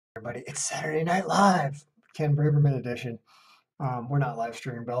Everybody, it's Saturday Night Live, Ken Braverman edition. We're not live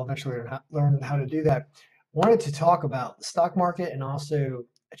streaming, but I'll eventually learn how to do that. Wanted to talk about the stock market and also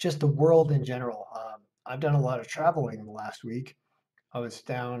just the world in general. I've done a lot of traveling in the last week. I was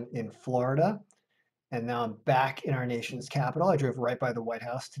down in Florida, and now I'm back in our nation's capital. I drove right by the White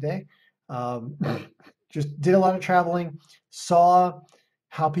House today. Um, just did a lot of traveling, saw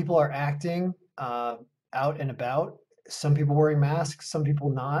how people are acting out and about. Some people wearing masks, some people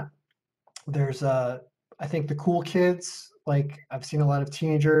not. There's I think the cool kids, like I've seen a lot of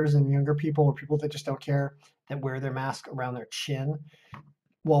teenagers and younger people or people that just don't care that wear their mask around their chin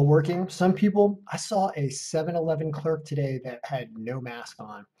while working. Some people, I saw a 7-Eleven clerk today that had no mask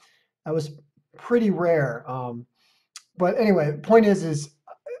on. That was pretty rare. But anyway, the point is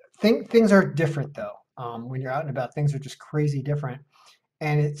things are different though. When you're out and about, things are just crazy different,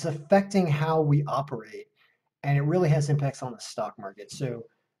 and it's affecting how we operate, and it really has impacts on the stock market. So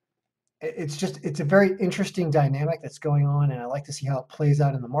it's a very interesting dynamic that's going on, and I like to see how it plays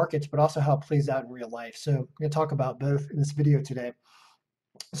out in the markets, but also how it plays out in real life. So I'm going to talk about both in this video today.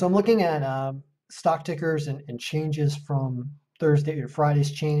 So I'm looking at stock tickers and changes from Thursday or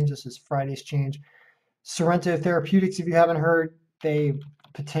Friday's change. This is Friday's change. Sorrento Therapeutics, if you haven't heard, they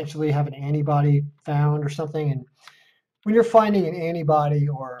potentially have an antibody found or something. And when you're finding an antibody,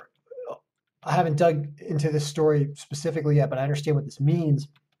 or I haven't dug into this story specifically yet, but I understand what this means.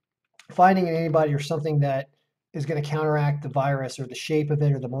 Finding an antibody or something that is going to counteract the virus or the shape of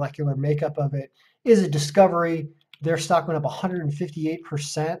it or the molecular makeup of it is a discovery. Their stock went up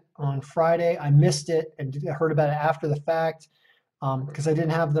 158% on Friday. I missed it and heard about it after the fact because I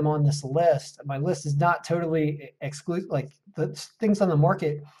didn't have them on this list. My list is not totally exclusive. Like the things on the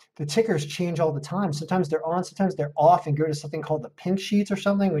market, the tickers change all the time. Sometimes they're on, sometimes they're off, and go to something called the pink sheets or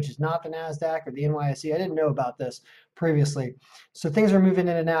something, which is not the NASDAQ or the NYSE. I didn't know about this previously. So things are moving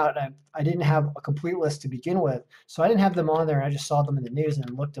in and out. I didn't have a complete list to begin with. So I didn't have them on there. I just saw them in the news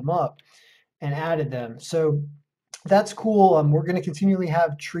and looked them up and added them. So that's cool. We're going to continually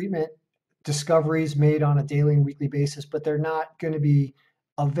have treatment discoveries made on a daily and weekly basis, but they're not going to be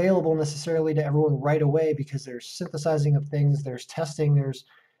available necessarily to everyone right away because there's synthesizing of things, there's testing,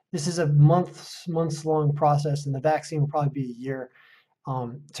 this is a months long process, and the vaccine will probably be a year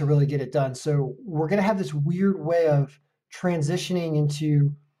to really get it done. So we're going to have this weird way of transitioning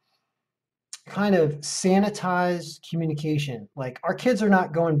into kind of sanitized communication. Like our kids are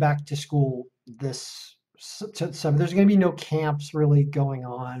not going back to school this summer. There's going to be no camps really going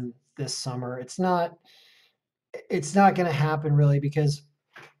on this summer. It's not going to happen really because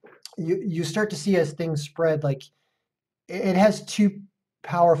you start to see as things spread, like it has too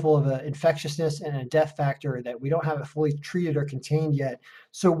powerful of an infectiousness and a death factor that we don't have it fully treated or contained yet.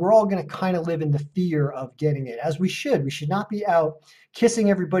 So we're all going to kind of live in the fear of getting it, as we should. We should not be out kissing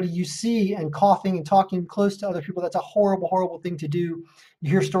everybody you see and coughing and talking close to other people. That's a horrible, horrible thing to do.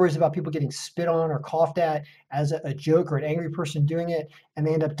 You hear stories about people getting spit on or coughed at as a joke, or an angry person doing it, and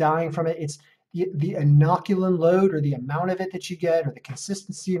they end up dying from it. It's the inoculum load, or the amount of it that you get, or the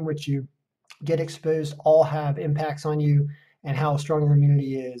consistency in which you get exposed, all have impacts on you and how strong your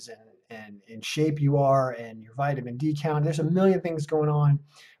immunity is, and in shape you are, and your vitamin D count. There's a million things going on,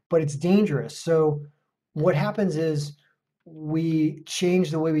 but it's dangerous. So what happens is we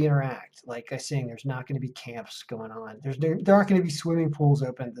change the way we interact. Like I was saying, there's not going to be camps going on. There aren't going to be swimming pools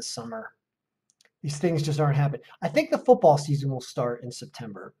open this summer. These things just aren't happening. I think the football season will start in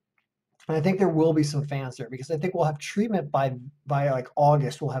September. And I think there will be some fans there because I think we'll have treatment by like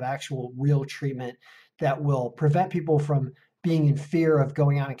August. We'll have actual real treatment that will prevent people from being in fear of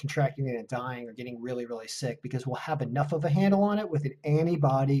going out and contracting it and dying or getting really, really sick, because we'll have enough of a handle on it with an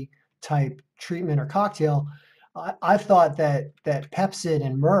antibody type treatment or cocktail. I've thought that Pepsid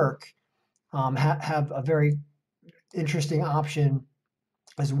and Merck have a very interesting option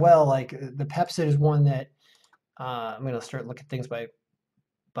as well. Like the Pepsid is one that I'm going to start looking at things by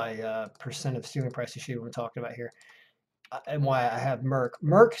percent of ceiling price issue we're talking about here, and why I have Merck.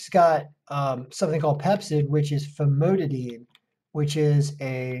 Merck's got something called Pepsid, which is famotidine, which is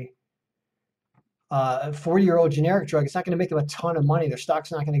a 40-year-old generic drug. It's not going to make them a ton of money. Their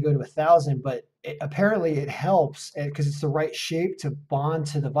stock's not going to go to 1,000, but apparently it helps because it's the right shape to bond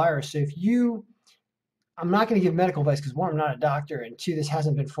to the virus. So I'm not going to give medical advice because, one, I'm not a doctor, and two, this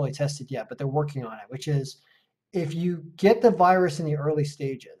hasn't been fully tested yet, but they're working on it, which is if you get the virus in the early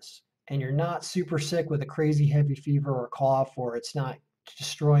stages and you're not super sick with a crazy heavy fever or cough, or it's not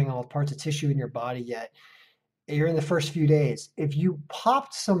destroying all parts of tissue in your body yet, you're in the first few days. If you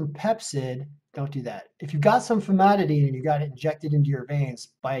popped some Pepsid, don't do that. If you got some famotidine and you got it injected into your veins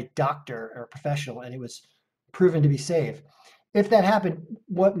by a doctor or a professional and it was proven to be safe, if that happened,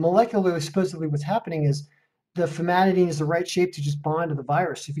 what molecularly supposedly what's happening is the famotidine is the right shape to just bond to the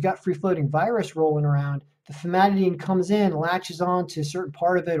virus. So if you got free-floating virus rolling around, the famotidine comes in, latches on to a certain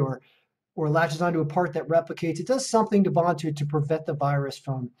part of it, or latches onto a part that replicates. It does something to bond to it to prevent the virus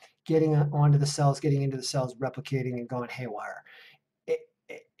from getting onto the cells, getting into the cells, replicating, and going haywire.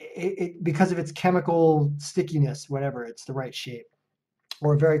 Because of its chemical stickiness, whatever, it's the right shape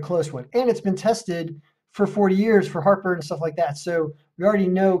or a very close one. And it's been tested for 40 years for heartburn and stuff like that. So we already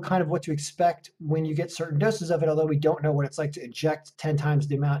know kind of what to expect when you get certain doses of it, although we don't know what it's like to inject 10 times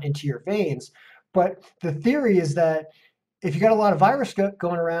the amount into your veins. But the theory is that if you got a lot of virus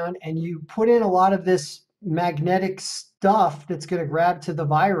going around and you put in a lot of this magnetic stuff that's going to grab to the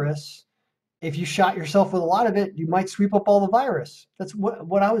virus, if you shot yourself with a lot of it, you might sweep up all the virus. That's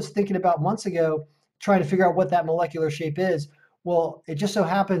what I was thinking about months ago, trying to figure out what that molecular shape is. Well, it just so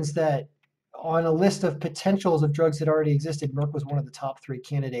happens that on a list of potentials of drugs that already existed, Merck was one of the top 3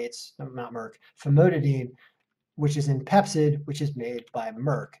 candidates, not Merck, famotidine, which is in Pepcid, which is made by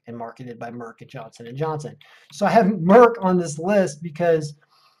Merck and marketed by Merck and Johnson & Johnson. So I have Merck on this list because,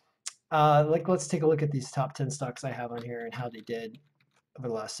 let's take a look at these top 10 stocks I have on here and how they did over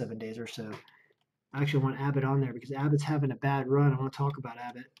the last 7 days or so. I actually want Abbott on there because Abbott's having a bad run. I want to talk about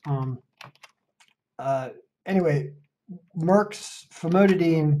Abbott. Anyway, Merck's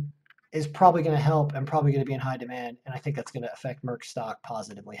famotidine is probably going to help and probably going to be in high demand, and I think that's going to affect Merck's stock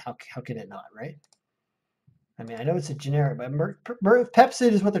positively. How can it not, right? I mean, I know it's a generic, but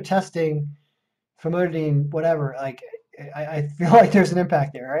Pepcid is what they're testing. Famotidine, whatever. Like, I feel like there's an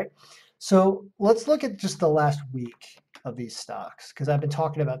impact there, right? So let's look at just the last week of these stocks because I've been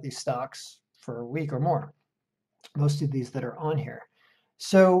talking about these stocks for a week or more. Most of these that are on here.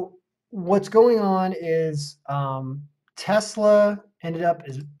 So what's going on is Tesla ended up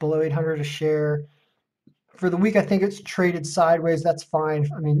is below 800 a share. For the week, I think it's traded sideways. That's fine.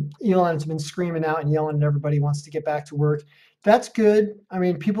 I mean, Elon's been screaming out and yelling and everybody wants to get back to work. That's good. I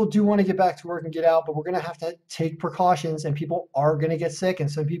mean, people do want to get back to work and get out, but we're going to have to take precautions and people are going to get sick and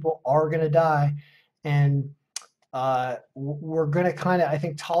some people are going to die. And we're going to kind of, I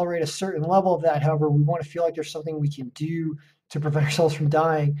think, tolerate a certain level of that. However, we want to feel like there's something we can do to prevent ourselves from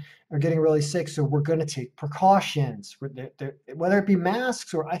dying or getting really sick. So we're going to take precautions, whether it be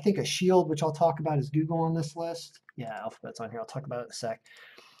masks or I think a shield, which I'll talk about. Is Google on this list? Yeah, Alphabet's on here. I'll talk about it in a sec.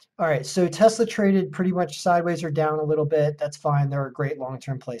 All right, so Tesla traded pretty much sideways or down a little bit. That's fine. They're a great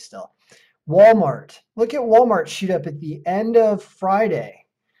long-term play still. Walmart. Look at Walmart shoot up at the end of Friday.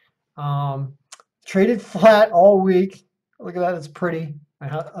 Traded flat all week. Look at that. It's pretty.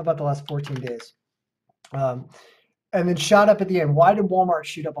 How about the last 14 days? And then shot up at the end. Why did Walmart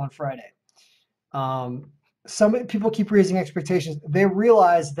shoot up on Friday? Some people keep raising expectations. They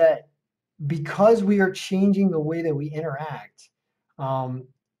realize that because we are changing the way that we interact,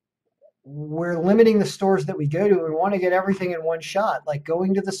 we're limiting the stores that we go to. We want to get everything in one shot. Like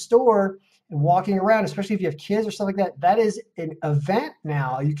going to the store and walking around, especially if you have kids or stuff like that, that is an event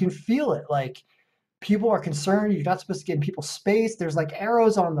now. You can feel it. Like people are concerned. You're not supposed to get in people's space. There's like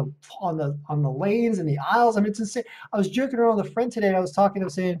arrows on the lanes and the aisles. I mean, it's insane. I was joking around with a friend today and I was talking to him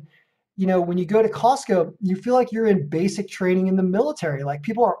saying, you know, when you go to Costco, you feel like you're in basic training in the military. Like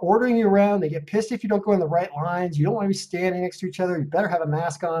people are ordering you around. They get pissed if you don't go in the right lines. You don't want to be standing next to each other. You better have a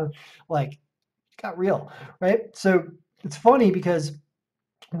mask on. Like, it got real, right? So it's funny because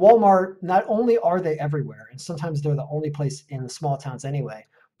Walmart, not only are they everywhere, and sometimes they're the only place in the small towns anyway,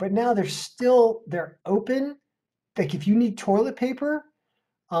 but now they're open. Like if you need toilet paper,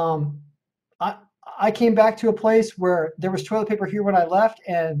 I came back to a place where there was toilet paper here when I left,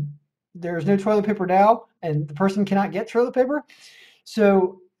 and there's no toilet paper now, and the person cannot get toilet paper.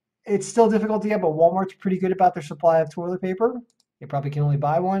 So it's still difficult to get, but Walmart's pretty good about their supply of toilet paper. You probably can only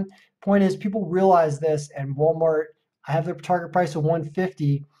buy one. Point is, people realize this, and Walmart, I have their target price of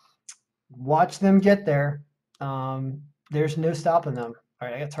 $150. Watch them get there. There's no stopping them. All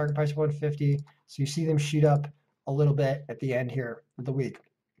right, I got target price of $150. So you see them shoot up a little bit at the end here of the week,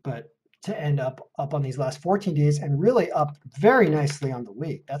 but to end up on these last 14 days and really up very nicely on the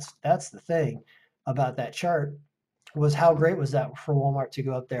week. That's the thing about that chart, was how great was that for Walmart to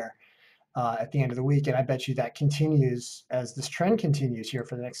go up there at the end of the week. And I bet you that continues as this trend continues here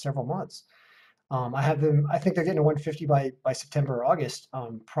for the next several months. I think they're getting to 150 by September or August,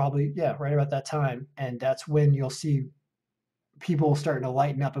 probably, yeah, right about that time. And that's when you'll see people starting to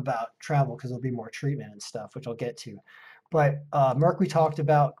lighten up about travel because there'll be more treatment and stuff, which I'll get to. But Merck we talked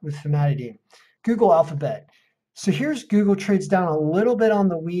about with famotidine. Google, Alphabet. So here's Google, trades down a little bit on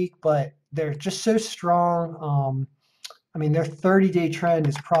the week, but they're just so strong. I mean, their 30-day trend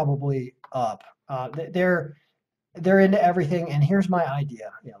is probably up. They're they're into everything. And here's my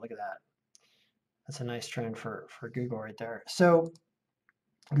idea. Yeah, look at that. That's a nice trend for Google right there. So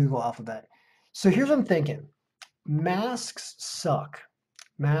Google Alphabet. So here's what I'm thinking. Masks suck.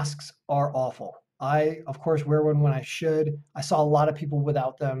 Masks are awful. I, of course, wear one when I should. I saw a lot of people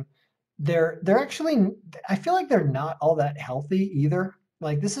without them. They're actually, I feel like they're not all that healthy either.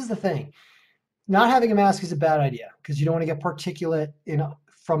 Like this is the thing. Not having a mask is a bad idea because you don't want to get particulate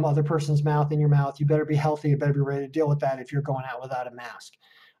from other person's mouth in your mouth. You better be healthy. You better be ready to deal with that if you're going out without a mask.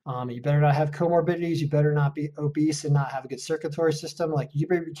 You better not have comorbidities. You better not be obese and not have a good circulatory system. Like you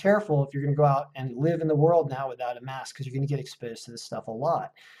better be careful if you're going to go out and live in the world now without a mask because you're going to get exposed to this stuff a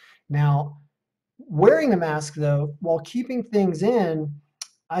lot. Now, wearing the mask though, while keeping things in,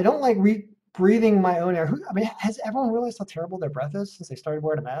 I don't like breathing my own air. I mean, has everyone realized how terrible their breath is since they started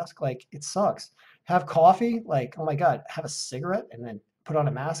wearing a mask? Like, it sucks. Have coffee, like, oh my God, have a cigarette and then put on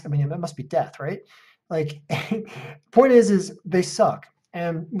a mask. I mean, it must be death, right? Like, point is they suck.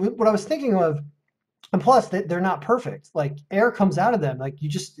 And what I was thinking of, and plus they're not perfect. Like, air comes out of them. Like, it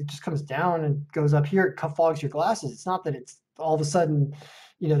just comes down and goes up here. It fogs your glasses. It's not that it's all of a sudden,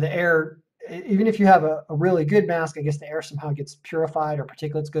 the air even if you have a really good mask, I guess the air somehow gets purified or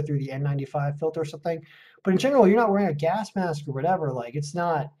particulates go through the N95 filter or something. But in general, you're not wearing a gas mask or whatever. Like it's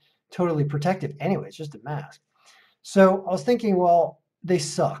not totally protective anyway. It's just a mask. So I was thinking, well, they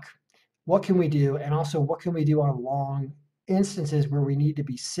suck. What can we do? And also, what can we do on long instances where we need to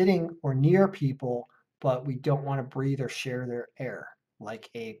be sitting or near people, but we don't want to breathe or share their air, like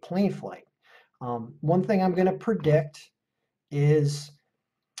a plane flight? One thing I'm going to predict is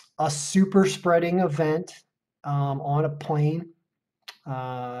a super spreading event on a plane.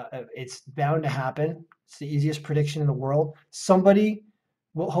 It's bound to happen. It's the easiest prediction in the world. Somebody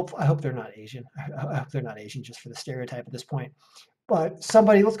I hope they're not Asian. I hope they're not Asian just for the stereotype at this point. But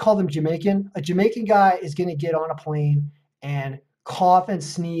somebody, let's call them Jamaican. A Jamaican guy is going to get on a plane and cough and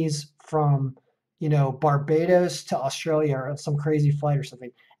sneeze from, Barbados to Australia or some crazy flight or something.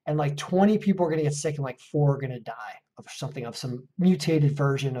 And like 20 people are going to get sick and like 4 are going to die of something, of some mutated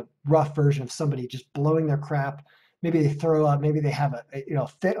version, a rough version of somebody just blowing their crap. Maybe they throw up, maybe they have a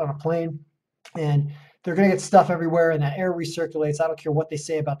fit on a plane and they're going to get stuff everywhere and that air recirculates. I don't care what they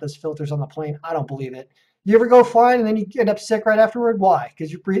say about those filters on the plane. I don't believe it. You ever go flying and then you end up sick right afterward? Why?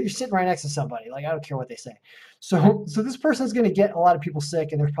 Because you're sitting right next to somebody. Like, I don't care what they say. So this person's going to get a lot of people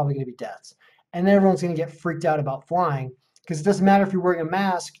sick and there's probably going to be deaths. And then everyone's going to get freaked out about flying because it doesn't matter if you're wearing a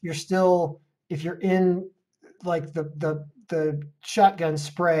mask. You're still, if you're in like the shotgun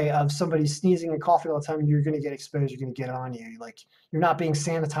spray of somebody sneezing and coughing all the time, you're going to get exposed. You're going to get it on you. Like you're not being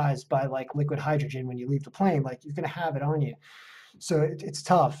sanitized by like liquid hydrogen when you leave the plane. Like you're going to have it on you. So it's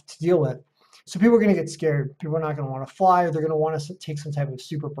tough to deal with. So people are going to get scared. People are not going to want to fly, or they're going to want to take some type of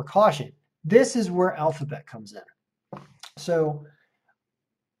super precaution. This is where Alphabet comes in. So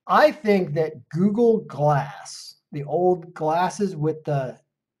I think that Google Glass, the old glasses with the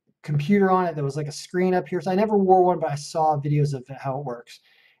computer on it that was like a screen up here. So I never wore one, but I saw videos of how it works.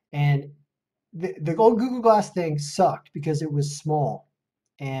 And the old Google Glass thing sucked because it was small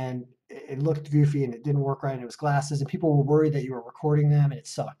and it looked goofy and it didn't work right. And it was glasses and people were worried that you were recording them and it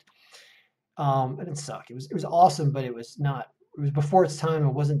sucked. It didn't suck. It was awesome, but it was before its time.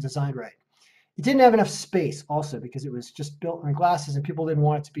 It wasn't designed right. It didn't have enough space also because it was just built on glasses and people didn't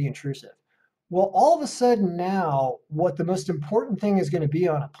want it to be intrusive. Well, all of a sudden now, what the most important thing is going to be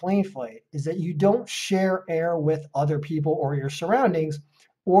on a plane flight is that you don't share air with other people or your surroundings,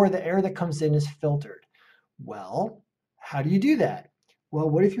 or the air that comes in is filtered. Well, how do you do that? Well,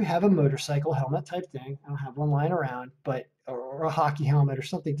 what if you have a motorcycle helmet type thing? I don't have one lying around, but or a hockey helmet or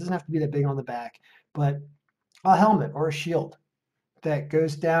something. It doesn't have to be that big on the back, but a helmet or a shield that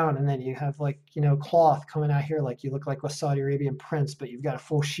goes down, and then you have like cloth coming out here, like you look like a Saudi Arabian prince, but you've got a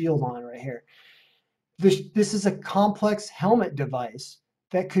full shield on right here. This is a complex helmet device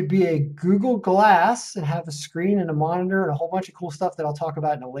that could be a Google Glass and have a screen and a monitor and a whole bunch of cool stuff that I'll talk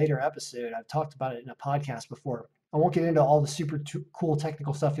about in a later episode. I've talked about it in a podcast before. I won't get into all the super cool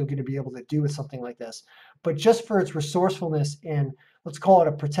technical stuff you're going to be able to do with something like this, but just for its resourcefulness and let's call it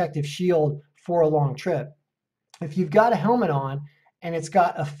a protective shield for a long trip. If you've got a helmet on and it's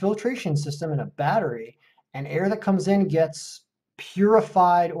got a filtration system and a battery, and air that comes in gets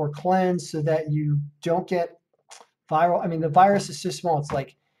purified or cleansed so that you don't get viral. I mean, the virus is so small. It's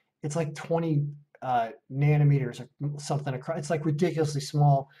like 20 nanometers or something across. It's like ridiculously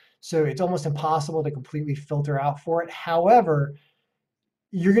small. So it's almost impossible to completely filter out for it. However,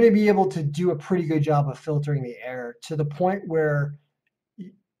 you're going to be able to do a pretty good job of filtering the air to the point where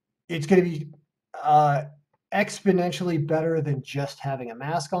it's going to be exponentially better than just having a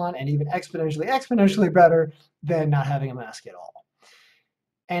mask on, and even exponentially better than not having a mask at all.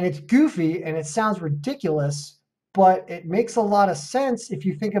 And it's goofy and it sounds ridiculous, but it makes a lot of sense if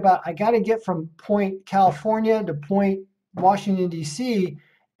you think about, I got to get from point California to point Washington, D.C.,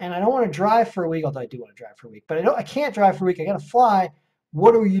 and I don't want to drive for a week, although I do want to drive for a week, but I can't drive for a week. I got to fly.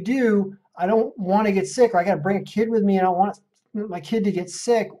 What do? I don't want to get sick, or I got to bring a kid with me and I don't want my kid to get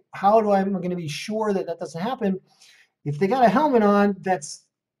sick. How do I'm going to be sure that that doesn't happen? If they got a helmet on that's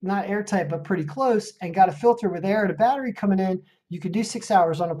not airtight but pretty close and got a filter with air and a battery coming in, you could do 6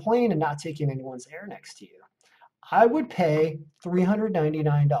 hours on a plane and not take in anyone's air next to you. I would pay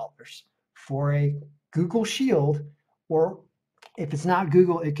 $399 for a Google Shield, or if it's not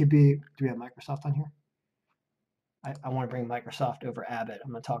Google, it could be, do we have Microsoft on here? I want to bring Microsoft over Abbott.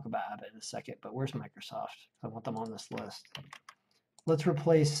 I'm going to talk about Abbott in a second, but where's Microsoft? I want them on this list. Let's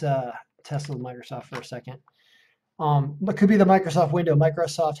replace Tesla with Microsoft for a second. But could be the Microsoft window.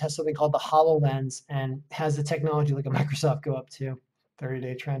 Microsoft has something called the HoloLens and has the technology like a Microsoft go up to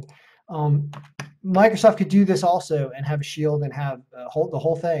 30-day trend. Microsoft could do this also and have a shield and have the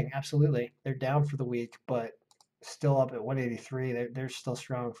whole thing. Absolutely. They're down for the week, but still up at 183. They're still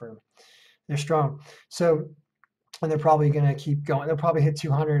strong they're strong. So, and they're probably going to keep going. They'll probably hit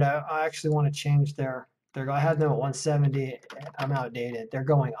 200. I actually want to change I had them at 170. I'm outdated. They're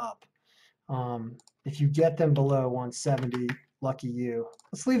going up. If you get them below 170, lucky you.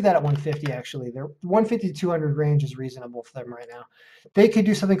 Let's leave that at 150, actually. Their 150 to 200 range is reasonable for them right now. They could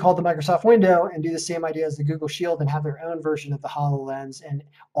do something called the Microsoft window and do the same idea as the Google Shield and have their own version of the HoloLens and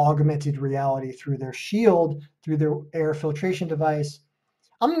augmented reality through their shield, through their air filtration device.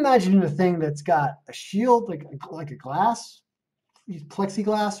 I'm imagining a thing that's got a shield, like a glass,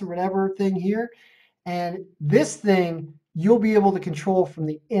 plexiglass or whatever thing here. And this thing, you'll be able to control from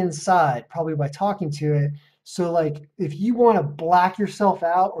the inside, probably by talking to it. So like if you want to black yourself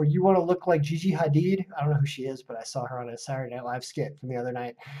out or you want to look like Gigi Hadid, I don't know who she is, but I saw her on a Saturday Night Live skit from the other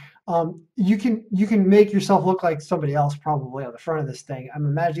night. You can make yourself look like somebody else probably on the front of this thing.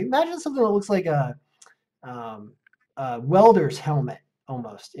 Imagine something that looks like a welder's helmet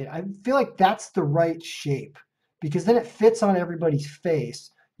almost. I feel like that's the right shape because then it fits on everybody's face.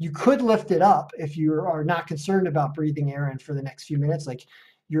 You could lift it up if you are not concerned about breathing air in for the next few minutes, like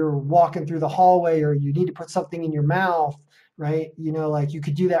you're walking through the hallway or you need to put something in your mouth, right? You know, like you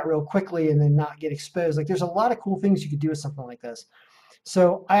could do that real quickly and then not get exposed. Like there's a lot of cool things you could do with something like this.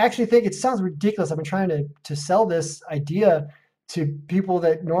 So I actually think it sounds ridiculous. I've been trying to sell this idea to people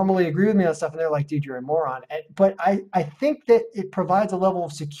that normally agree with me on stuff and they're like, dude, you're a moron. But I think that it provides a level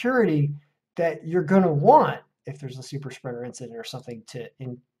of security that you're going to want if there's a super spreader incident or something to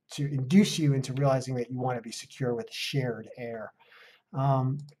induce you into realizing that you want to be secure with shared air.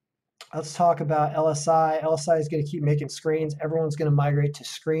 Let's talk about LSI. LSI is going to keep making screens. Everyone's going to migrate to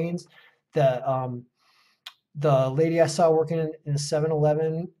screens. The lady I saw working in a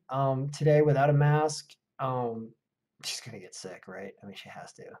 7-Eleven today without a mask, she's going to get sick, right? I mean, she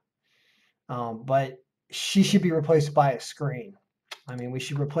has to. But she should be replaced by a screen. I mean, we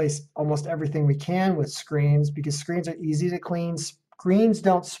should replace almost everything we can with screens because screens are easy to clean. Screens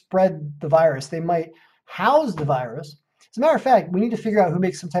don't spread the virus. They might house the virus. As a matter of fact, we need to figure out who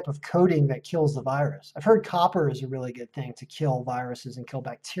makes some type of coating that kills the virus. I've heard copper is a really good thing to kill viruses and kill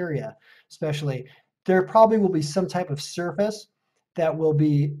bacteria, especially. There probably will be some type of surface that will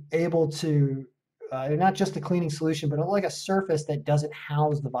be able to, not just a cleaning solution, but like a surface that doesn't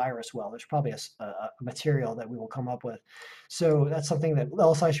house the virus well. There's probably a material that we will come up with. So that's something that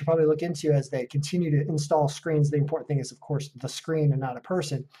LSI should probably look into as they continue to install screens. The important thing is, of course, the screen and not a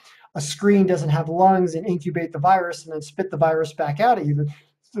person. A screen doesn't have lungs and incubate the virus and then spit the virus back out at you.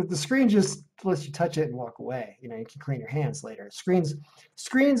 The screen just lets you touch it and walk away. You know, you can clean your hands later. Screens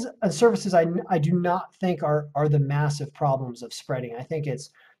and surfaces I do not think are the massive problems of spreading. I think it's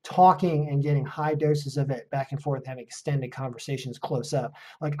talking and getting high doses of it back and forth, having extended conversations close up.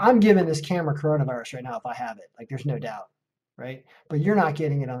 Like I'm giving this camera coronavirus right now if I have it. Like there's no doubt, right? But you're not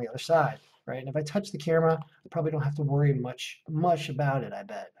getting it on the other side, right? And if I touch the camera, I probably don't have to worry much about it, I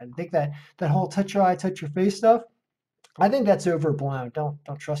bet. I think that whole touch your eye, touch your face stuff, I think that's overblown. Don't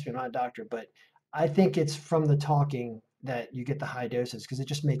trust me, I'm not a doctor, but I think it's from the talking that you get the high doses because it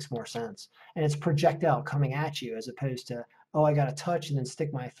just makes more sense. And it's projectile coming at you as opposed to, oh, I got to touch and then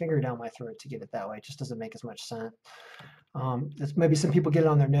stick my finger down my throat to get it that way. It just doesn't make as much sense. Maybe some people get it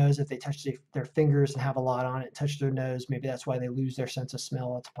on their nose if they touch their fingers and have a lot on it, touch their nose. Maybe that's why they lose their sense of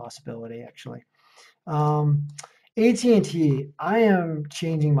smell. That's a possibility, actually. AT&T, I am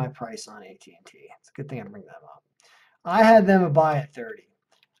changing my price on AT&T. It's a good thing I bring that up. I had them a buy at 30.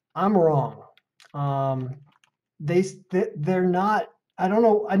 I'm wrong. they're not, I don't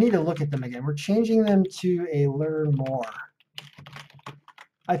know, I need to look at them again. We're changing them to a learn more.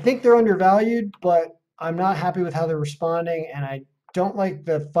 I think they're undervalued, but I'm not happy with how they're responding, and I don't like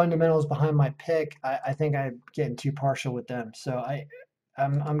the fundamentals behind my pick. I think I'm getting too partial with them, so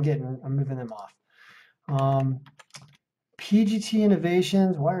I'm moving them off. PGT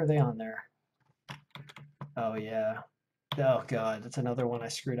Innovations, why are they on there? Oh yeah. Oh god, that's another one I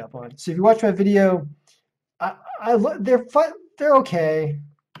screwed up on. So if you watch my video, they're okay.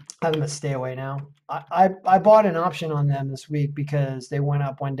 I'm gonna stay away now. I bought an option on them this week because they went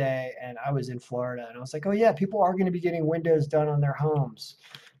up one day and I was in Florida and I was like, oh yeah, people are going to be getting windows done on their homes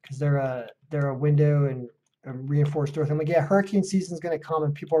because they're a window and a reinforced door. I'm like, yeah, hurricane season is going to come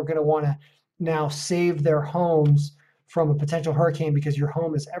and people are going to want to now save their homes from a potential hurricane because your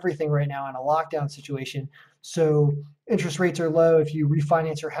home is everything right now in a lockdown situation. So interest rates are low. If you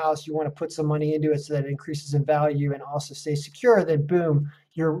refinance your house, you want to put some money into it so that it increases in value and also stays secure. Then boom,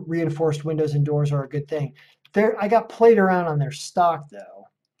 your reinforced windows and doors are a good thing. I got played around on their stock though,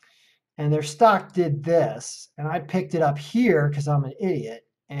 and their stock did this, and I picked it up here because I'm an idiot,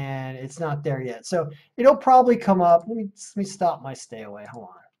 and it's not there yet. So it'll probably come up. Let me stop my stay away. Hold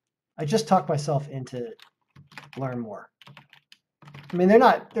on. I just talked myself into learn more. I mean, they're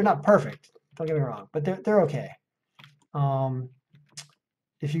not perfect. Don't get me wrong, but they're okay.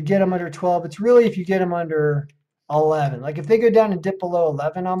 If you get them under 12, it's really if you get them under 11. Like if they go down and dip below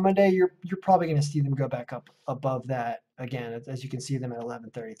 11 on Monday, you're probably going to see them go back up above that again, as you can see them at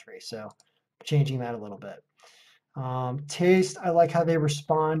 11.33. So changing that a little bit. Taste, I like how they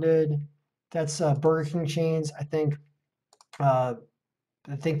responded. That's Burger King chains. I think the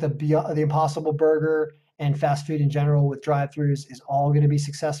Impossible Burger and fast food in general with drive-throughs is all going to be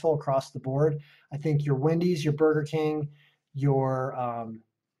successful across the board. I think your Wendy's, your Burger King, your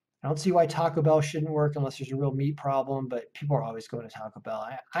I don't see why Taco Bell shouldn't work unless there's a real meat problem, but people are always going to Taco Bell.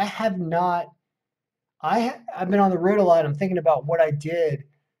 I have not. I've been on the road a lot. I'm thinking about what I did.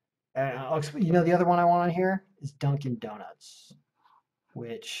 The other one I want on here is Dunkin' Donuts,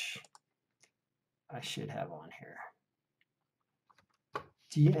 which I should have on here.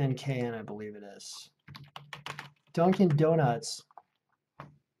 DNKN, I believe it is. Dunkin' Donuts.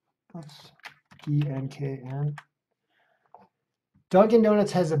 That's DNKN. Dunkin'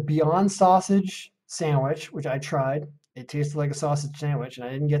 Donuts has a Beyond Sausage sandwich, which I tried. It tasted like a sausage sandwich, and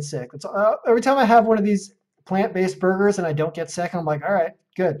I didn't get sick. Every time I have one of these plant-based burgers and I don't get sick, I'm like, all right,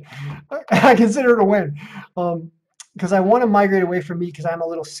 good. I consider it a win. Because I want to migrate away from meat because I'm a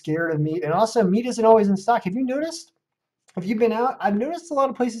little scared of meat. And also, meat isn't always in stock. Have you noticed? Have you been out? I've noticed a lot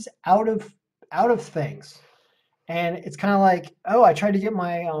of places out of things. And it's kind of like, oh, I tried to get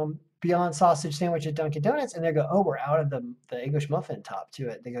my Beyond Sausage sandwich at Dunkin' Donuts, and they go, oh, we're out of the English muffin top to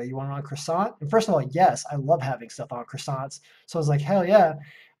it. They go, you want it on croissant? And first of all, yes, I love having stuff on croissants. So I was like, hell yeah.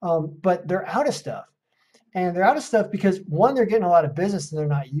 But they're out of stuff. And they're out of stuff because, one, they're getting a lot of business and they're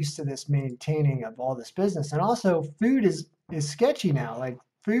not used to this maintaining of all this business. And also, food is sketchy now. Like,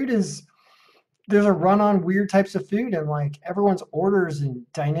 there's a run on weird types of food, and like everyone's orders and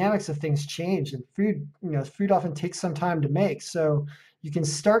dynamics of things change, and food often takes some time to make. So you can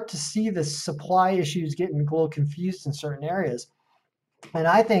start to see the supply issues getting a little confused in certain areas. And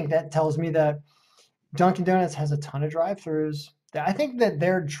I think that tells me that Dunkin' Donuts has a ton of drive-throughs. I think that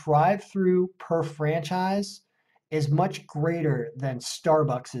their drive-through per franchise is much greater than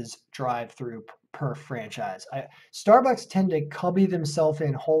Starbucks's drive-through per franchise. Starbucks tend to cubby themselves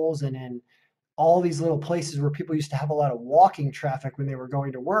in holes and in all these little places where people used to have a lot of walking traffic when they were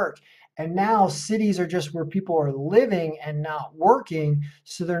going to work. And now cities are just where people are living and not working.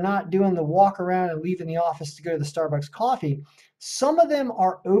 So they're not doing the walk around and leaving the office to go to the Starbucks coffee. Some of them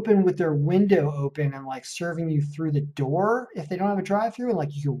are open with their window open and like serving you through the door if they don't have a drive-through, and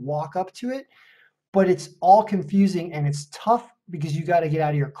like you can walk up to it. But it's all confusing and it's tough because you got to get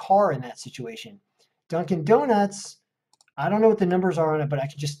out of your car in that situation. Dunkin' Donuts, I don't know what the numbers are on it, but I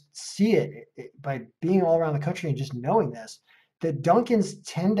can just see it by being all around the country and just knowing this. The Dunkins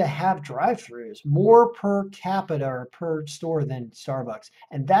tend to have drive-throughs more per capita or per store than Starbucks.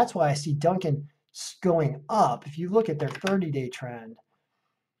 And that's why I see Dunkin' going up. If you look at their 30-day trend,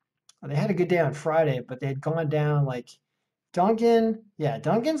 they had a good day on Friday, but they had gone down like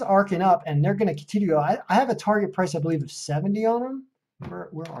Dunkin's arcing up, and they're going to continue to go. I have a target price, I believe, of 70 on them.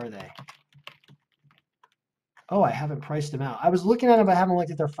 Where are they? Oh, I haven't priced them out. I was looking at them, but I haven't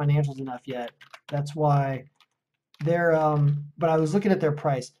looked at their financials enough yet. That's why they're, but I was looking at their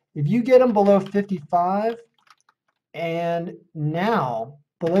price. If you get them below 55 and now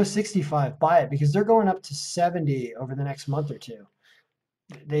below 65, buy it because they're going up to 70 over the next month or two.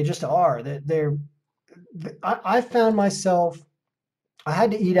 They just are. I found myself, I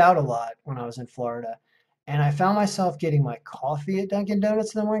had to eat out a lot when I was in Florida. And I found myself getting my coffee at Dunkin'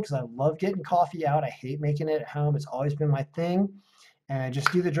 Donuts in the morning because I love getting coffee out. I hate making it at home. It's always been my thing. And I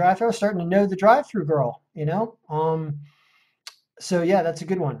just do the drive-through. I was starting to know the drive-through girl, you know? So yeah, that's a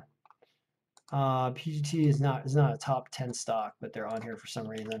good one. PGT is not a top 10 stock, but they're on here for some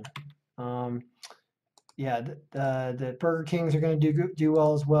reason. Yeah, the Burger Kings are going to do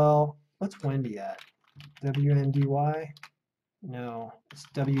well as well. What's Wendy at? WNDY? No, it's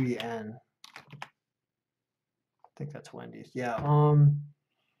WEN. I think that's Wendy's. Yeah.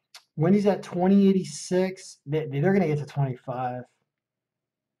 Wendy's at 2086. They're going to get to 25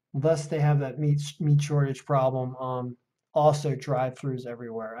 unless they have that meat shortage problem. Also drive-throughs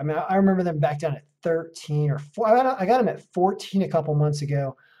everywhere. I mean, I remember them back down at 13 or 4. I got them at 14 a couple months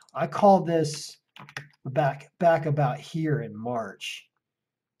ago. I called this back about here in March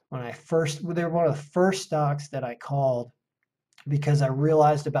when they were one of the first stocks that I called because I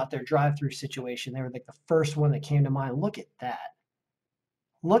realized about their drive-through situation. They were like the first one that came to mind. Look at that.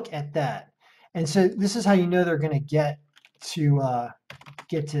 Look at that. And so this is how you know they're going to get to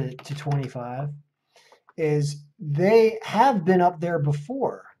 25 is they have been up there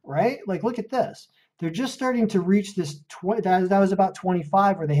before, right? Like, look at this. They're just starting to reach this 20, that was about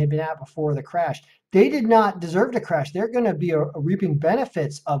 25 where they had been at before the crash. They did not deserve to crash. They're going to be reaping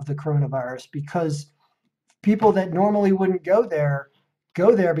benefits of the coronavirus because people that normally wouldn't go there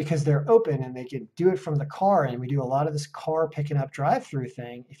because they're open and they can do it from the car. And we do a lot of this car picking up drive-through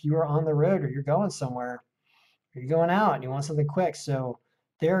thing. If you are on the road or you're going somewhere, or you're going out and you want something quick, so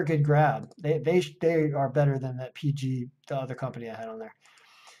they're a good grab. They are better than that PG, the other company I had on there.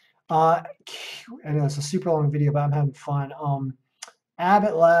 I know it's a super long video, but I'm having fun.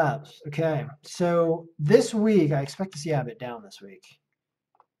 Abbott Labs. Okay, so this week I expect to see Abbott down this week.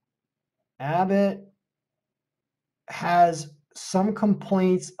 Abbott has some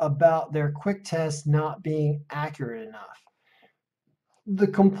complaints about their quick test not being accurate enough. The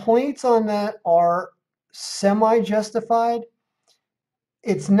complaints on that are semi-justified.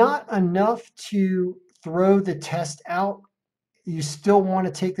 It's not enough to throw the test out. You still want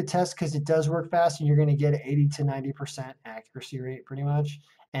to take the test because it does work fast and you're going to get an 80 to 90% accuracy rate pretty much.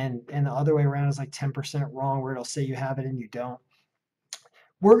 And the other way around is like 10% wrong where it'll say you have it and you don't.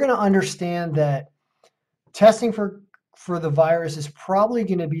 We're going to understand that testing for the virus is probably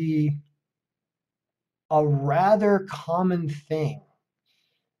going to be a rather common thing.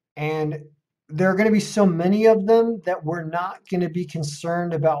 And there are going to be so many of them that we're not going to be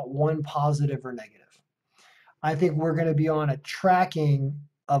concerned about one positive or negative. I think we're going to be on a tracking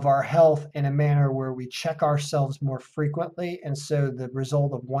of our health in a manner where we check ourselves more frequently. And so the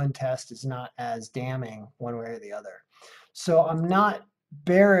result of one test is not as damning one way or the other. So I'm not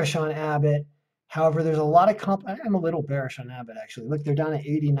bearish on Abbott. However, there's a lot of I'm a little bearish on Abbott, actually. Look, they're down at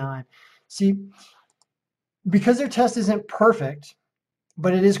 89. See, because their test isn't perfect,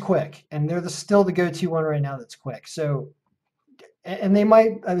 but it is quick, and they're still the go-to one right now that's quick. So, and they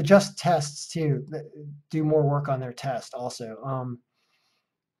might adjust tests too, do more work on their test also.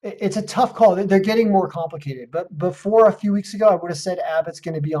 It's a tough call. They're getting more complicated. But before a few weeks ago, I would have said Abbott's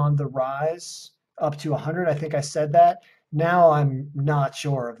going to be on the rise up to 100. I think I said that. Now I'm not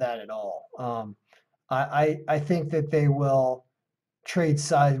sure of that at all. I think that they will trade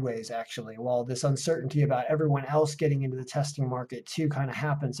sideways actually while this uncertainty about everyone else getting into the testing market too kind of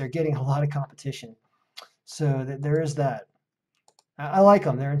happens. They're getting a lot of competition. So there is that. I like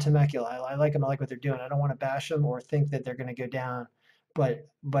them. They're in Temecula. I like them. I like what they're doing. I don't want to bash them or think that they're going to go down. But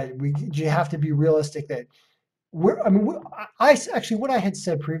you have to be realistic that I actually, what I had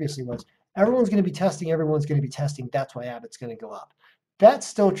said previously was everyone's going to be testing. Everyone's going to be testing. That's why Abbott's going to go up. That's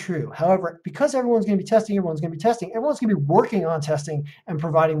still true. However, because everyone's going to be testing, everyone's going to be testing, everyone's going to be working on testing and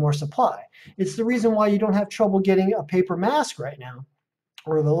providing more supply. It's the reason why you don't have trouble getting a paper mask right now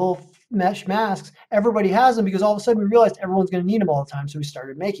or the little mesh masks. Everybody has them because all of a sudden we realized everyone's going to need them all the time. So we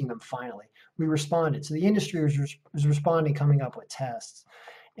started making them finally. We responded. So the industry was responding, coming up with tests.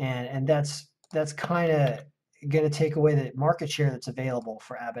 And that's kind of going to take away the market share that's available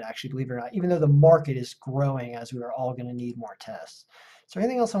for Abbott, actually, believe it or not, even though the market is growing as we are all going to need more tests. Is there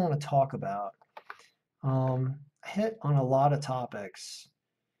anything else I want to talk about? I hit on a lot of topics.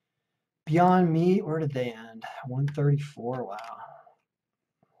 Beyond Meat, where did they end? 134, wow.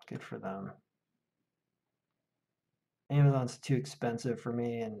 Good for them. Amazon's too expensive for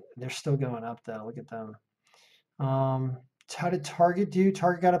me, and they're still going up though. Look at them. How did Target do?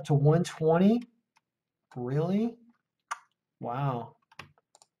 Target got up to 120. Really? Wow.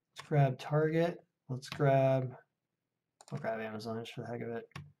 Let's grab Target. I'll grab Amazon just for the heck of it.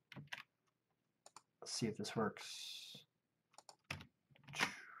 let's see if this works.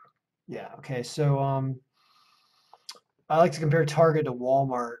 Yeah, okay. So I like to compare Target to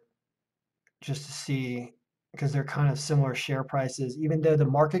Walmart just to see because they're kind of similar share prices, even though the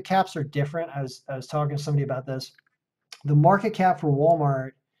market caps are different. I was talking to somebody about this. The market cap for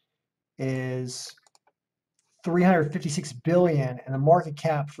Walmart is 356 billion and the market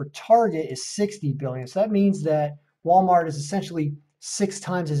cap for Target is 60 billion. So that means that Walmart is essentially 6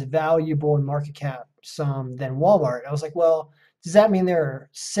 times as valuable in market cap sum than Walmart. I was like, well, does that mean there are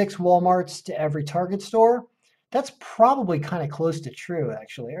 6 Walmarts to every Target store? That's probably kind of close to true,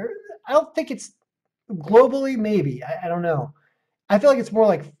 actually. Or I don't think it's globally, maybe. I don't know. I feel like it's more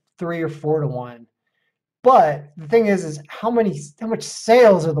like 3 or 4 to 1. But the thing is how much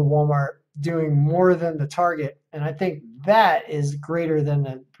sales are the Walmart doing more than the Target? And I think that is greater than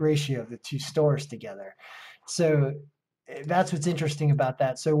the ratio of the 2 stores together. So that's what's interesting about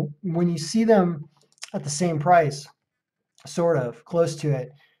that. So when you see them at the same price, sort of close to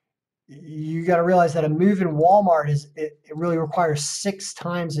it, you got to realize that a move in Walmart it really requires 6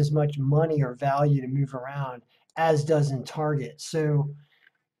 times as much money or value to move around as does in Target. So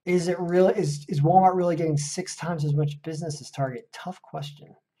is Walmart really getting 6 times as much business as Target? Tough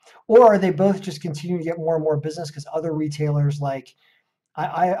question. Or are they both just continuing to get more and more business because other retailers like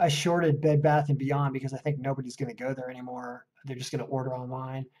I shorted Bed Bath and Beyond because I think nobody's going to go there anymore. They're just going to order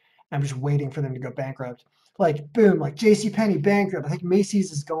online. I'm just waiting for them to go bankrupt. Like boom, like JCPenney bankrupt. I think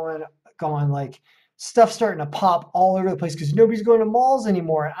Macy's is going like stuff starting to pop all over the place because nobody's going to malls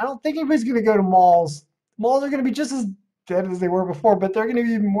anymore. I don't think anybody's going to go to malls. Malls are going to be just as dead as they were before, but they're going to be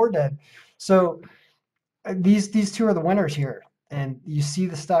even more dead. So these 2 are the winners here. And you see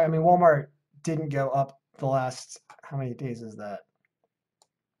the stock. I mean, Walmart didn't go up the last, how many days is that?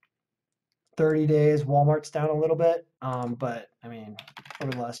 30 days. Walmart's down a little bit. But I mean,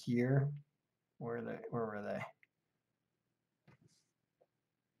 over the last year, where were they?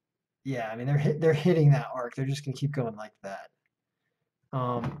 Yeah, I mean, they're hitting that arc. They're just going to keep going like that.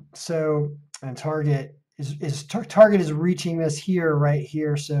 So, and Target is reaching this here, right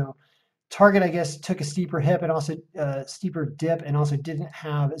here. So Target, I guess, took a steeper hip and also steeper dip and also didn't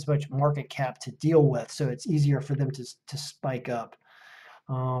have as much market cap to deal with. So it's easier for them to spike up.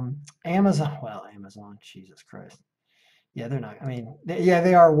 Amazon, Jesus Christ. Yeah, they're not. I mean,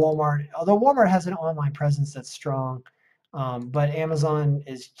 they are Walmart. Although Walmart has an online presence that's strong, but Amazon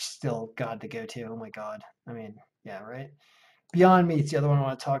is still God to go to. Oh my God. I mean, yeah, right. Beyond Meat's the other one I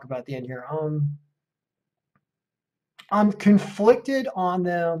want to talk about at the end here. I'm conflicted on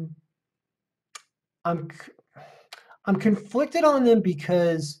them. I'm conflicted on them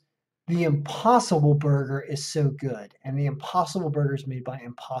because the Impossible Burger is so good, and the Impossible Burger is made by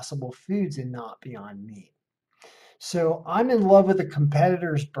Impossible Foods and not Beyond Meat. So I'm in love with the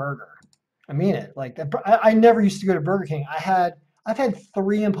competitor's burger. I mean it. Like I never used to go to Burger King. I've had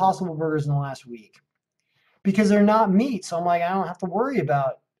 3 Impossible Burgers in the last week because they're not meat. So I'm like, I don't have to worry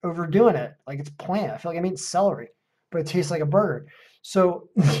about overdoing it. Like it's plant. I feel like I'm eating celery, but it tastes like a burger. So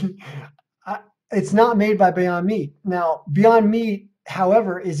it's not made by Beyond Meat. Now, Beyond Meat,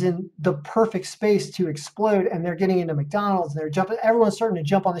 however, is in the perfect space to explode, and they're getting into McDonald's, and everyone's starting to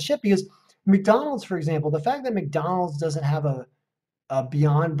jump on the ship because McDonald's, for example, the fact that McDonald's doesn't have a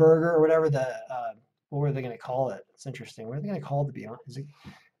Beyond Burger or whatever what were they going to call it? It's interesting. What are they going to call the Beyond? Is it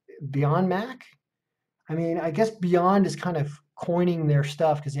Beyond Mac? I mean, I guess Beyond is kind of coining their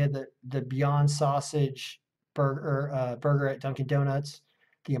stuff because they had the Beyond sausage burger at Dunkin' Donuts.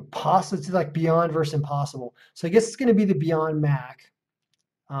 The Impossible, it's like Beyond versus Impossible. So I guess it's going to be the Beyond Mac.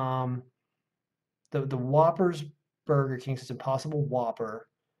 The Whopper's Burger King, so it's Impossible Whopper.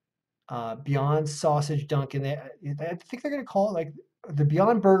 Beyond Sausage Dunkin'. I think they're going to call it like the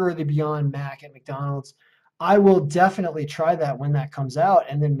Beyond Burger or the Beyond Mac at McDonald's. I will definitely try that when that comes out,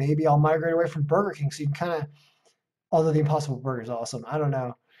 and then maybe I'll migrate away from Burger King. So you can kind of, although the Impossible Burger is awesome, I don't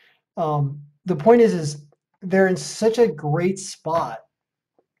know. The point is they're in such a great spot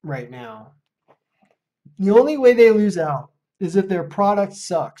right now. The only way they lose out is if their product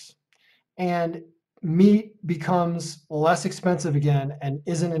sucks and meat becomes less expensive again and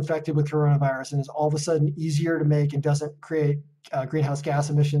isn't infected with coronavirus and is all of a sudden easier to make and doesn't create greenhouse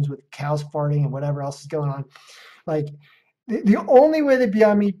gas emissions with cows farting and whatever else is going on. Like the only way that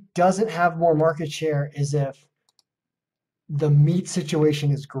Beyond Meat doesn't have more market share is if the meat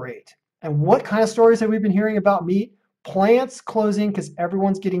situation is great. And what kind of stories have we been hearing about meat? Plants closing because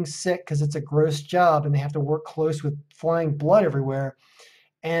everyone's getting sick because it's a gross job and they have to work close with flying blood everywhere.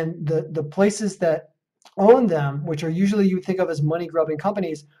 And the places that own them, which are usually you would think of as money grubbing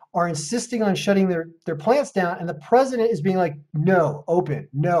companies, are insisting on shutting their plants down. And the president is being like, no, open.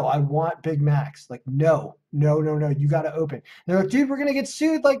 No, I want Big Macs. Like, no, no, no, no, you got to open. And they're like, dude, we're going to get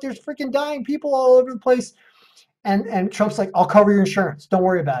sued. Like, there's freaking dying people all over the place. And Trump's like, I'll cover your insurance. Don't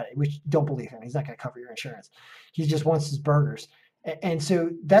worry about it. Which don't believe him. He's not going to cover your insurance. He just wants his burgers. And so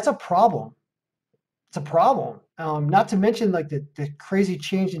that's a problem. It's a problem. Not to mention like the crazy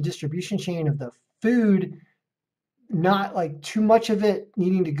change in distribution chain of the food, not like too much of it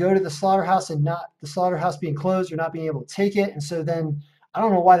needing to go to the slaughterhouse and not the slaughterhouse being closed or not being able to take it. And so then I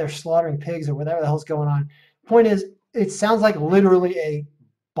don't know why they're slaughtering pigs or whatever the hell's going on. Point is, it sounds like literally a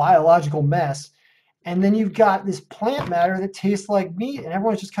biological mess. And then you've got this plant matter that tastes like meat, and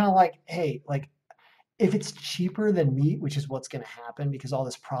everyone's just kind of like, hey, like if it's cheaper than meat, which is what's going to happen because all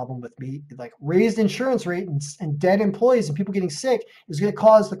this problem with meat, like raised insurance rate and dead employees and people getting sick is going to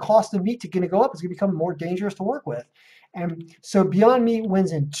cause the cost of meat to going to go up. It's going to become more dangerous to work with. And so Beyond Meat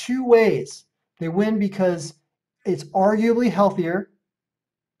wins in two ways. They win because it's arguably healthier.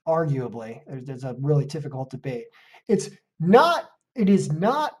 Arguably, there's a really difficult debate. It is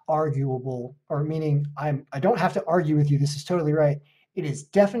not arguable, or meaning I don't have to argue with you. This is totally right. It is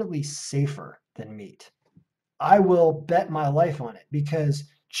definitely safer than meat. I will bet my life on it because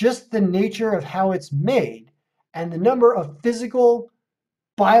just the nature of how it's made and the number of physical,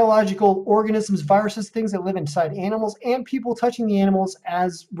 biological organisms, viruses, things that live inside animals and people touching the animals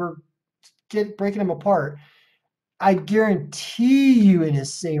as we're breaking them apart, I guarantee you it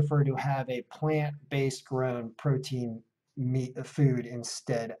is safer to have a plant-based grown protein meat food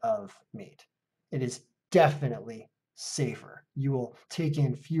instead of meat. It is definitely safer. You will take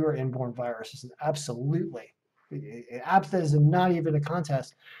in fewer inborn viruses. Absolutely. That is not even a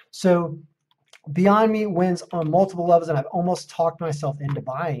contest. So Beyond Meat wins on multiple levels, and I've almost talked myself into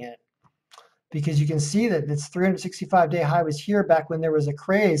buying it because you can see that this 365-day high was here back when there was a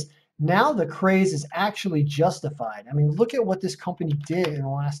craze. Now the craze is actually justified. I mean, look at what this company did in the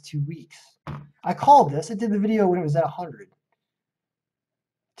last 2 weeks. I called this. I did the video when it was at 100.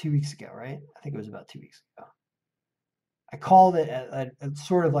 2 weeks ago, right? I think it was about 2 weeks ago. I called it at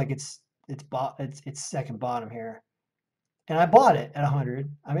sort of like its second bottom here, and I bought it at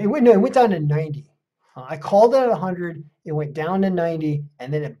 100. I mean, it went down to 90. I called it at 100. It went down to 90,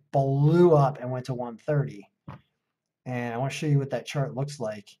 and then it blew up and went to 130. And I want to show you what that chart looks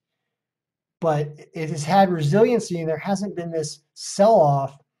like. But it has had resiliency, and there hasn't been this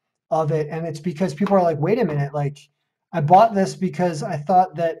sell-off of it. And it's because people are like, wait a minute, like I bought this because I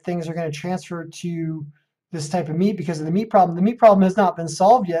thought that things are going to transfer to this type of meat because of the meat problem. The meat problem has not been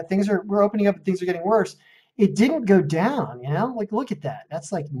solved yet. We're opening up and things are getting worse. It didn't go down, like look at that.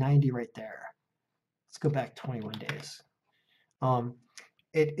 That's like 90 right there. Let's go back 21 days.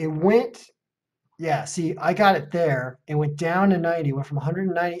 It went, yeah, see, I got it there. It went down to 90, went from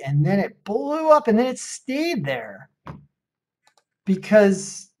 190, and then it blew up, and then it stayed there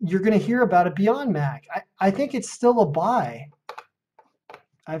because you're going to hear about it beyond Mac. I think it's still a buy.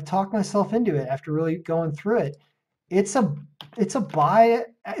 I've talked myself into it after really going through it. It's a buy.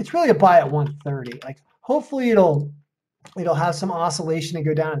 It's really a buy at 130. Like hopefully it'll have some oscillation and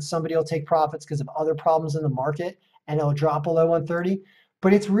go down, and somebody will take profits because of other problems in the market, and it'll drop below 130.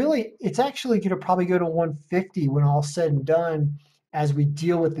 But it's actually going to probably go to 150 when all's said and done as we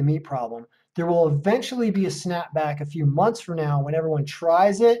deal with the meat problem. There will eventually be a snapback a few months from now when everyone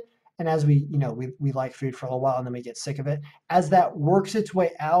tries it. And as we like food for a little while and then we get sick of it. As that works its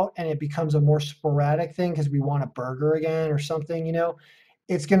way out and it becomes a more sporadic thing because we want a burger again or something,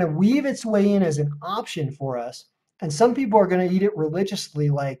 it's going to weave its way in as an option for us. And some people are going to eat it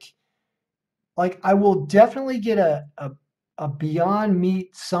religiously. Like I will definitely get a Beyond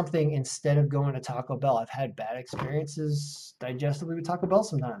Meat something instead of going to Taco Bell. I've had bad experiences digestively with Taco Bell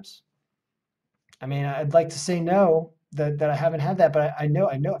sometimes. I mean, I'd like to say no, that I haven't had that, but I know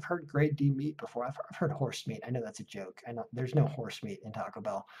I've heard grade D meat before. I've heard horse meat. I know that's a joke. I know there's no horse meat in Taco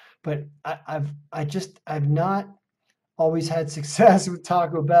Bell, but I've not always had success with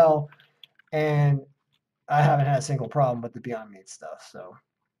Taco Bell, and I haven't had a single problem with the Beyond Meat stuff. So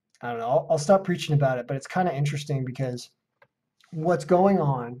I don't know. I'll stop preaching about it, but it's kind of interesting because what's going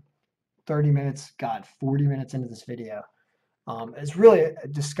on 30 minutes, 40 minutes into this video, is really a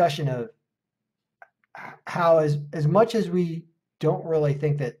discussion of how as much as we don't really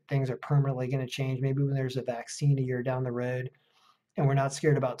think that things are permanently going to change, maybe when there's a vaccine a year down the road and we're not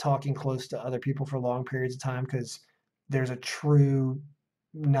scared about talking close to other people for long periods of time because there's a true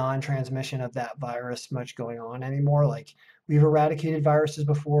non-transmission of that virus much going on anymore. Like we've eradicated viruses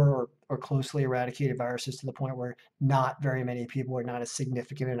before, or closely eradicated viruses to the point where not very many people are not as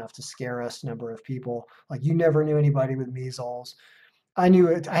significant enough to scare us number of people. Like you never knew anybody with measles. I knew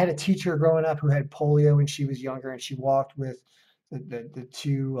it. I had a teacher growing up who had polio when she was younger, and she walked with the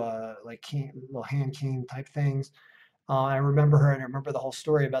two like little hand cane type things. I remember her, and I remember the whole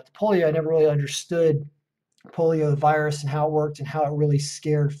story about the polio. I never really understood polio, the virus, and how it worked, and how it really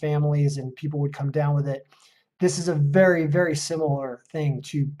scared families, and people would come down with it. This is a very, very similar thing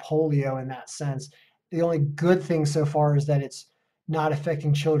to polio in that sense. The only good thing so far is that it's not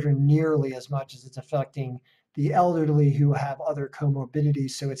affecting children nearly as much as it's affecting the elderly who have other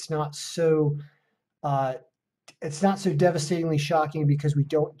comorbidities. So uh, it's not so devastatingly shocking because we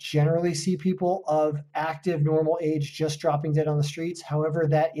don't generally see people of active normal age just dropping dead on the streets. However,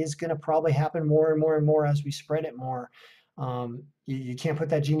 that is going to probably happen more and more and more as we spread it more. You can't put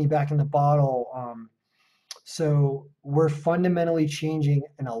that genie back in the bottle. So we're fundamentally changing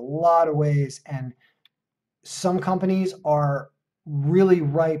in a lot of ways, and some companies are really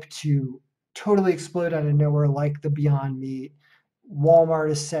ripe to totally explode out of nowhere, like the Beyond Meat. Walmart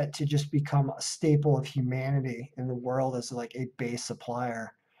is set to just become a staple of humanity in the world as like a base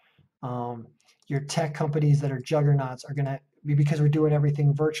supplier. Um, your tech companies that are juggernauts are going to be, because we're doing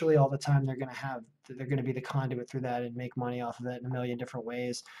everything virtually all the time, they're going to be the conduit through that and make money off of it in a million different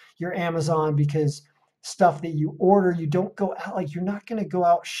ways. Your Amazon, because stuff that you order, you don't go out, like you're not going to go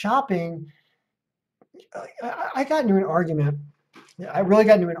out shopping. I got into an argument. I really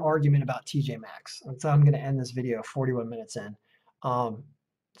got into an argument about TJ Maxx. And so I'm going to end this video 41 minutes in,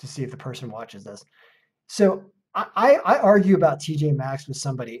 to see if the person watches this. So I argue about TJ Maxx with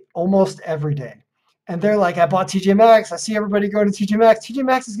somebody almost every day. And they're like, I bought TJ Maxx. I see everybody going to TJ Maxx. TJ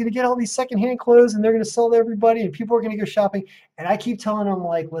Maxx is going to get all these secondhand clothes and they're going to sell to everybody and people are going to go shopping. And I keep telling them,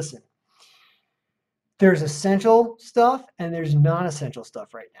 like, listen, there's essential stuff and there's non-essential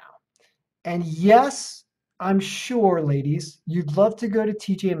stuff right now. And yes, I'm sure, ladies, you'd love to go to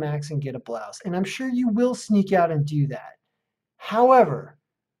TJ Maxx and get a blouse. And I'm sure you will sneak out and do that. However,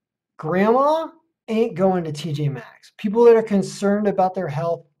 grandma ain't going to TJ Maxx. People that are concerned about their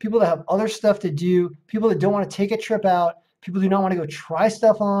health, people that have other stuff to do, people that don't want to take a trip out, people who do not want to go try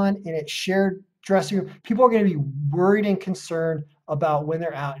stuff on in a shared dressing room, people are going to be worried and concerned about when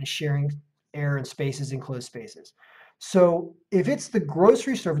they're out and sharing air and spaces, enclosed spaces. So if it's the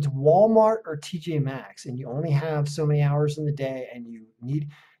grocery store, if it's Walmart or TJ Maxx, and you only have so many hours in the day and you need,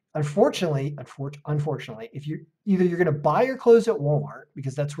 unfortunately, if you're going to buy your clothes at Walmart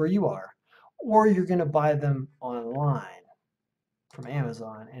because that's where you are, or you're going to buy them online from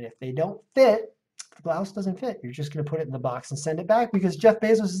Amazon. And if they don't fit, the blouse doesn't fit, you're just going to put it in the box and send it back because Jeff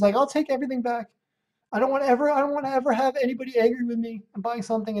Bezos is like, I'll take everything back. I don't want to ever have anybody angry with me. I'm buying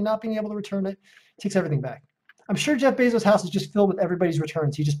something and not being able to return it. Takes everything back. I'm sure Jeff Bezos' house is just filled with everybody's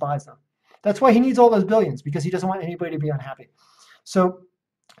returns. He just buys them. That's why he needs all those billions, because he doesn't want anybody to be unhappy. So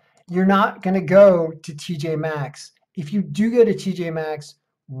you're not going to go to TJ Maxx. If you do go to TJ Maxx,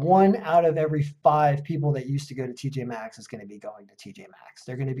 1 out of every 5 people that used to go to TJ Maxx is going to be going to TJ Maxx.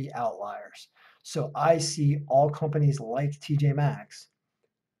 They're going to be outliers. So I see all companies like TJ Maxx,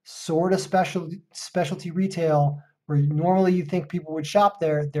 sort of specialty retail, where normally you think people would shop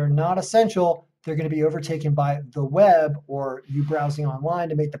there. They're not essential. They're going to be overtaken by the web or you browsing online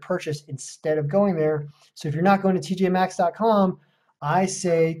to make the purchase instead of going there. So if you're not going to tjmaxx.com, I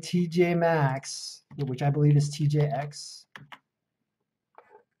say TJ Maxx, which I believe is TJX.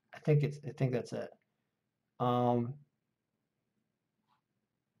 I think that's it.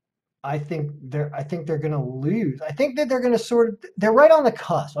 I think they're going to lose. I think that they're going to they're right on the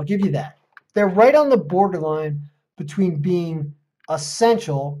cusp. I'll give you that. They're right on the borderline between being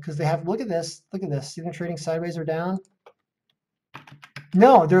essential, because they have, look at this. See them trading sideways or down?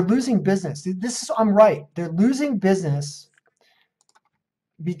 No, they're losing business. I'm right. They're losing business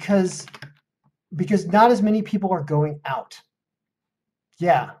because not as many people are going out.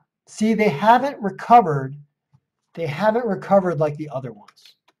 Yeah. See, they haven't recovered. They haven't recovered like the other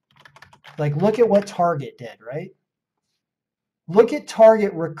ones. Like, look at what Target did, right? Look at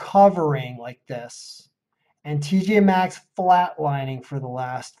Target recovering like this, and TJ Maxx flatlining for the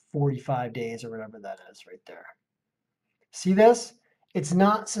last 45 days or whatever that is right there. See this? It's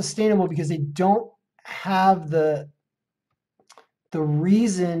not sustainable because they don't have the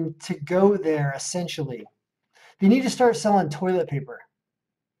reason to go there, essentially. They need to start selling toilet paper.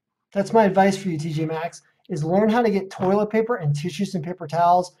 That's my advice for you, TJ Maxx, is learn how to get toilet paper and tissues and paper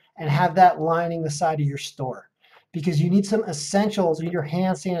towels and have that lining the side of your store. Because you need some essentials, you need your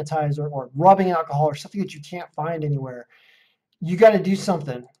hand sanitizer or rubbing alcohol or something that you can't find anywhere. you got to do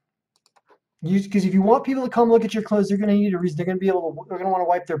something. Because if you want people to come look at your clothes, they're going to need a reason. They're going to be able to. They're going to want to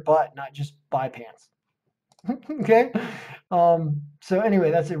wipe their butt, not just buy pants. Okay. So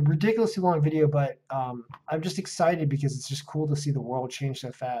anyway, that's a ridiculously long video, but I'm just excited because it's just cool to see the world change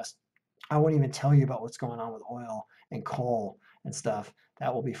so fast. I won't even tell you about what's going on with oil and coal and stuff.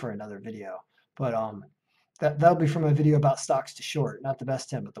 That will be for another video. But that'll be from a video about stocks to short, not the best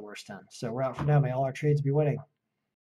 10, but the worst 10. So we're out for now. May all our trades be winning.